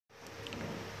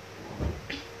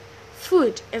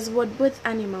Food is what both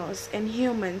animals and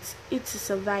humans eat to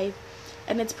survive,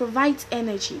 and it provides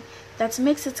energy that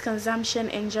makes its consumption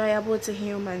enjoyable to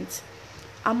humans.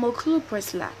 I'm Oklu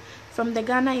Presla from the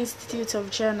Ghana Institute of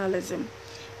Journalism,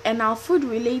 and our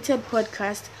food-related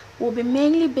podcast will be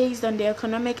mainly based on the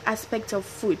economic aspect of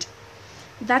food.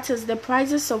 That is, the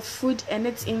prices of food and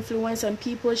its influence on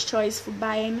people's choice for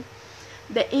buying,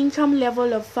 the income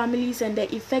level of families and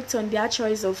the effect on their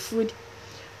choice of food,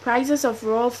 prices of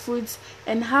raw foods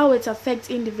and how it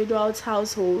affects individuals'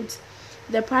 households,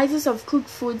 the prices of cooked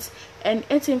foods and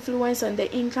its influence on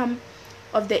the income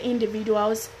of the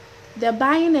individuals, the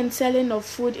buying and selling of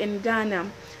food in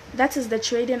Ghana, that is the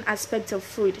trading aspect of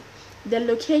food, the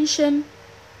location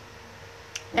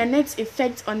and its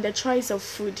effect on the choice of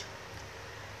food.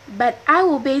 But I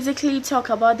will basically talk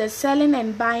about the selling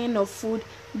and buying of food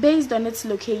based on its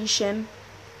location,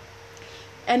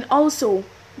 and also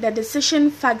the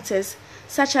decision factors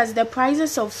such as the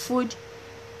prices of food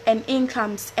and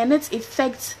incomes and its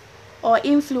effect or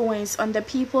influence on the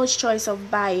people's choice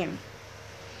of buying.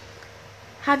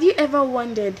 Have you ever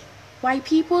wondered why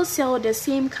people sell the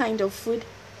same kind of food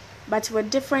but with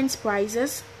different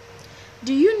prices?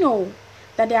 Do you know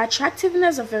that the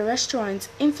attractiveness of a restaurant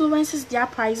influences their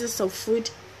prices of food?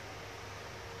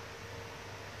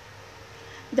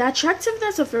 The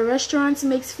attractiveness of a restaurant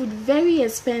makes food very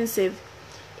expensive.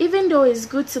 Even though it's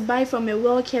good to buy from a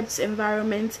well-kept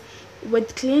environment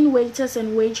with clean waiters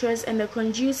and waitresses and a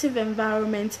conducive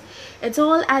environment, it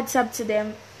all adds up to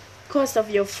the cost of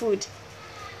your food.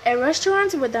 A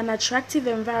restaurant with an attractive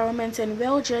environment and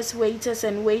well-dressed waiters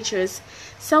and waitresses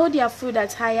sell their food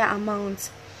at higher amounts.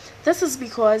 This is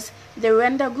because they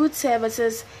render good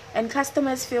services and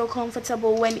customers feel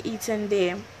comfortable when eating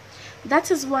there.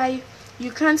 That is why you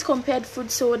can't compare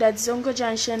food sold at Zongo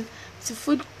Junction to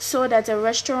food sold at a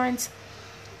restaurant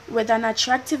with an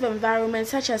attractive environment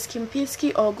such as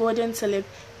Kempinski or Golden Tulip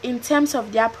in terms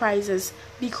of their prices,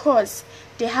 because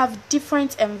they have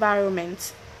different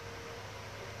environments.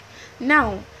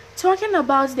 Now, talking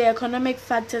about the economic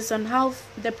factors on how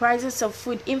the prices of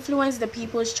food influence the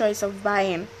people's choice of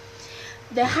buying.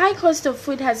 The high cost of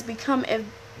food has become a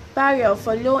barrier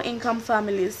for low-income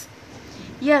families.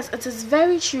 Yes, it is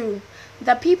very true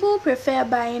that people prefer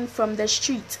buying from the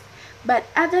street, but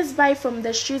others buy from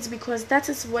the streets because that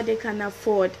is what they can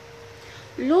afford.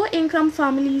 Low-income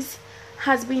families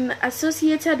has been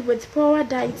associated with poorer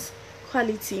diet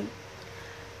quality.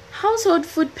 Household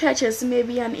food purchase may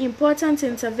be an important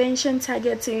intervention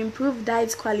target to improve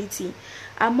diet quality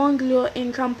among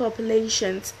low-income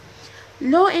populations.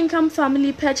 Low-income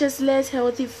families purchase less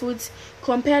healthy foods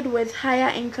compared with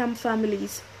higher-income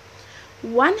families.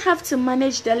 One have to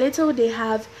manage the little they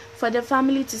have for the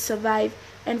family to survive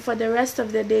and for the rest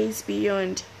of the days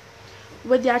beyond,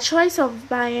 with their choice of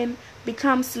buying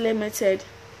becomes limited.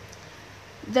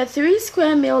 The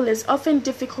 3-square meal is often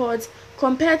difficult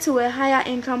compared to a higher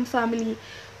income family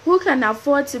who can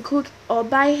afford to cook or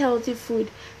buy healthy food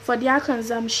for their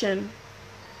consumption.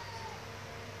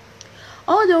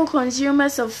 Although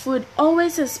consumers of food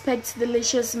always expect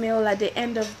delicious meal at the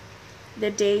end of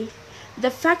the day, the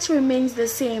fact remains the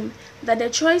same that the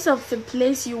choice of the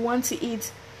place you want to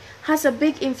eat has a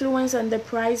big influence on the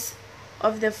price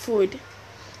of the food.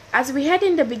 As we heard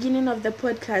in the beginning of the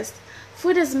podcast,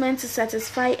 food is meant to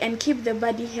satisfy and keep the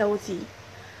body healthy.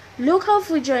 Local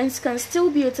food joints can still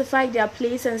beautify their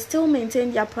place and still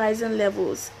maintain their pricing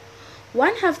levels.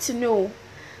 One have to know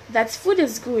that food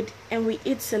is good and we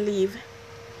eat to live.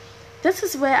 This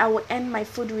is where I will end my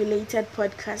food-related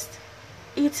podcast.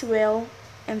 Eat well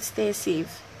and stay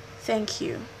safe. Thank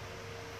you.